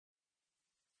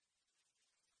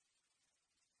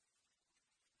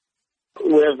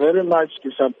We are very much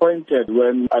disappointed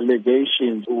when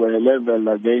allegations were leveled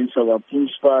against our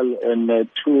principal and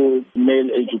two male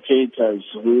educators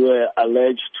who were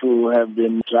alleged to have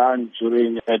been drunk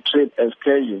during a trip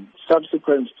excursion.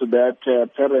 Subsequent to that,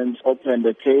 parents opened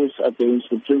a case against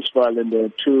the principal and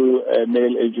the two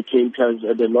male educators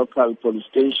at the local police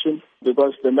station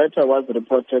because the matter was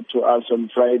reported to us on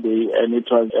Friday and it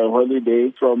was a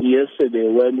holiday from yesterday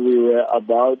when we were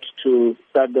about to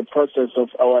start the process of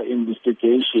our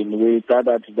investigation. We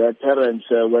gathered their parents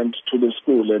went to the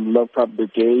school and locked up the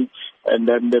gate, and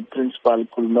then the principal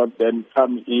could not then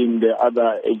come in. The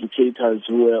other educators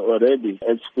who were already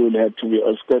at school had to be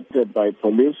escorted by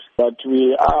police. But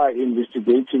we are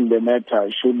investigating the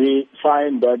matter. Should we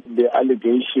find that the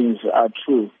allegations are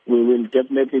true, we will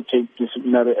definitely take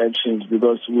disciplinary actions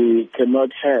because we cannot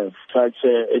have such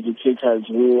educators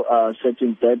who are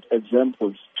setting bad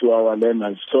examples to our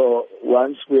learners. So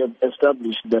once we have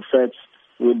established the facts,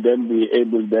 we'll then be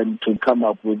able then to come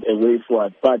up with a way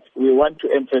forward. But we want to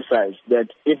emphasize that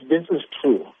if this is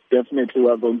true, definitely we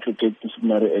are going to take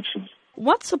disciplinary actions.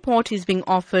 What support is being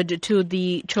offered to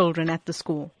the children at the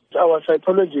school? Our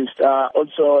psychologists are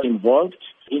also involved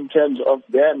in terms of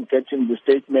them getting the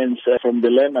statements from the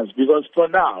learners, because for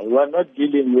now we are not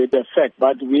dealing with the fact,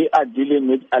 but we are dealing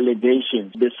with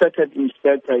allegations. The second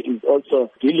inspector is also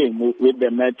dealing with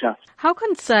the matter. How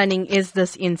concerning is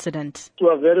this incident? We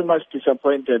are very much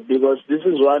disappointed because this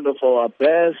is one of our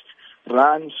best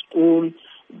run schools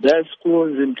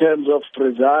in terms of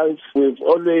results. We've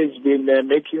always been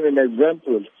making an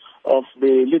example of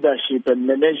the leadership and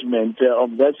management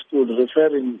of that school,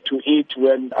 referring to it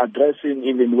when addressing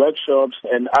even workshops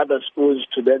and other schools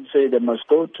to then say they must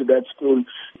go to that school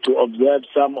to observe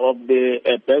some of the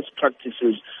best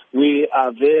practices. We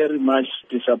are very much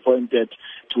disappointed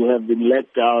to have been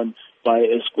let down by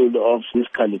a school of this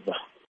caliber.